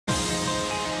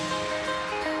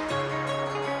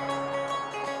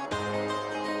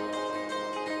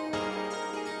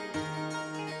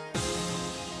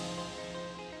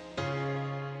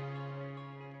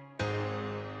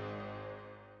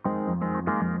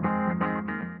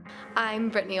I'm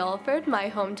Brittany Alford. My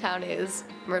hometown is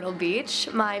Myrtle Beach.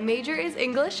 My major is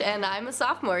English and I'm a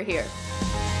sophomore here.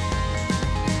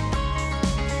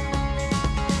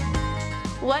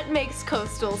 What makes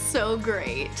Coastal so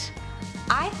great?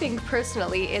 I think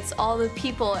personally it's all the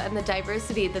people and the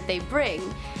diversity that they bring,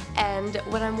 and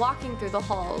when I'm walking through the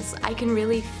halls I can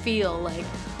really feel like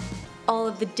all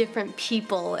of the different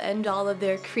people and all of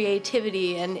their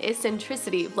creativity and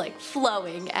eccentricity like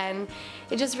flowing, and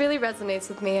it just really resonates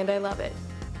with me and I love it.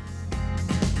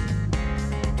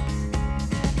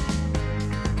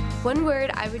 One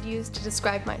word I would use to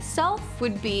describe myself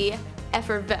would be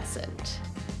effervescent.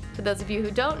 For those of you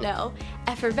who don't know,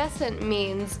 effervescent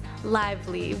means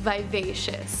lively,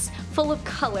 vivacious, full of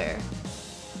color,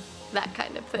 that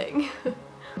kind of thing.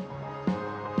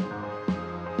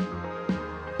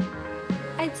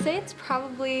 I'd say it's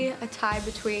probably a tie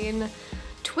between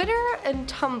Twitter and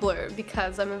Tumblr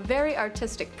because I'm a very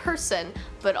artistic person,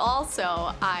 but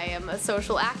also I am a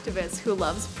social activist who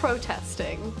loves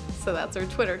protesting, so that's where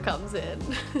Twitter comes in.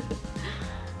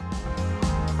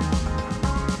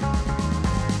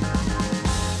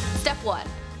 Step 1,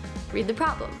 read the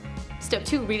problem. Step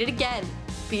 2, read it again.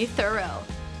 Be thorough.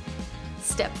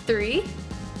 Step 3,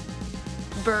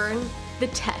 burn the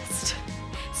test.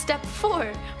 Step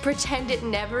 4, pretend it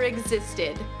never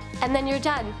existed. And then you're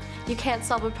done. You can't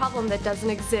solve a problem that doesn't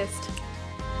exist.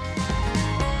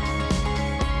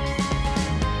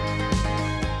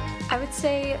 I would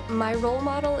say my role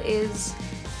model is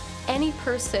any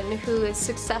person who is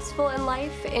successful in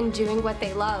life in doing what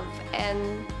they love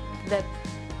and that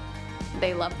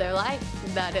they love their life.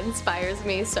 That inspires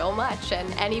me so much,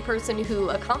 and any person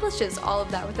who accomplishes all of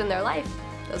that within their life,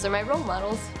 those are my role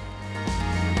models.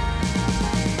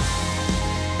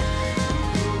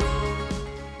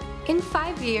 In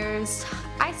 5 years,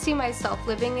 I see myself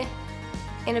living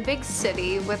in a big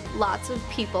city with lots of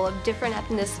people of different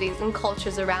ethnicities and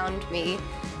cultures around me,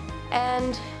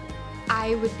 and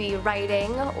I would be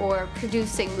writing or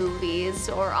producing movies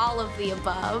or all of the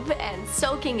above and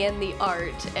soaking in the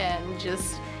art and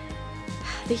just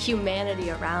the humanity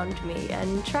around me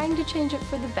and trying to change it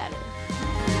for the better.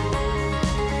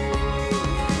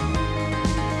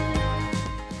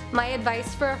 My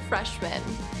advice for a freshman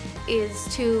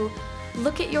is to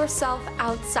look at yourself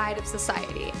outside of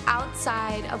society,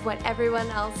 outside of what everyone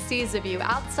else sees of you,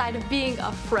 outside of being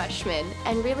a freshman,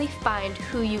 and really find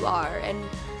who you are and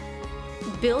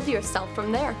build yourself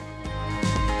from there.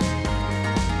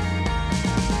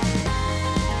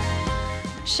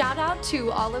 Shout out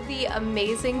to all of the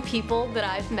amazing people that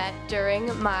I've met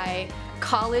during my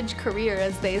college career,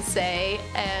 as they say,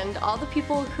 and all the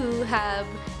people who have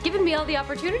given me all the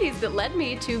opportunities that led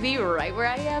me to be right where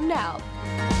I am now.